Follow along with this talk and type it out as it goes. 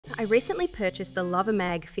I recently purchased the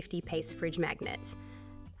LOVIMAG 50-piece fridge magnets,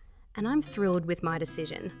 and I'm thrilled with my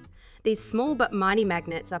decision. These small but mighty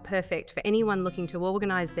magnets are perfect for anyone looking to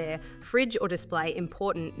organise their fridge or display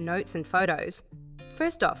important notes and photos.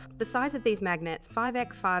 First off, the size of these magnets,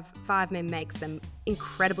 5x5x5mm, makes them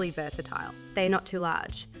incredibly versatile. They are not too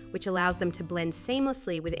large, which allows them to blend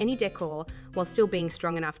seamlessly with any decor while still being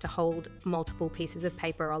strong enough to hold multiple pieces of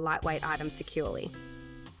paper or lightweight items securely.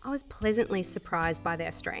 I was pleasantly surprised by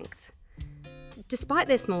their strength. Despite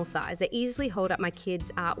their small size, they easily hold up my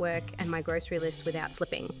kids' artwork and my grocery list without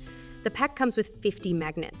slipping. The pack comes with 50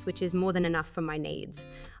 magnets, which is more than enough for my needs.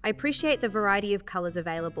 I appreciate the variety of colours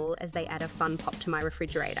available as they add a fun pop to my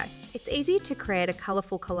refrigerator. It's easy to create a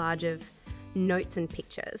colourful collage of notes and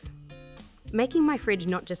pictures, making my fridge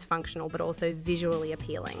not just functional but also visually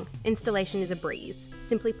appealing. Installation is a breeze.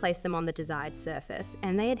 Simply place them on the desired surface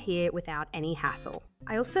and they adhere without any hassle.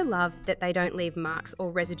 I also love that they don't leave marks or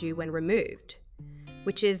residue when removed,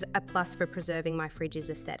 which is a plus for preserving my fridge's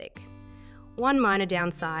aesthetic. One minor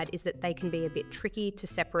downside is that they can be a bit tricky to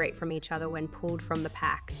separate from each other when pulled from the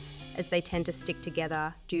pack, as they tend to stick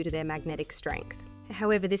together due to their magnetic strength.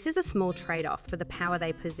 However, this is a small trade-off for the power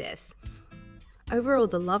they possess. Overall,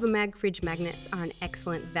 the LOVIMAG fridge magnets are an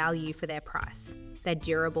excellent value for their price. They're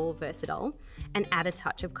durable, versatile, and add a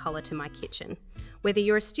touch of colour to my kitchen. Whether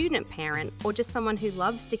you're a student parent or just someone who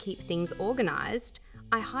loves to keep things organised,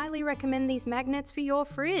 I highly recommend these magnets for your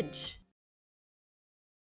fridge.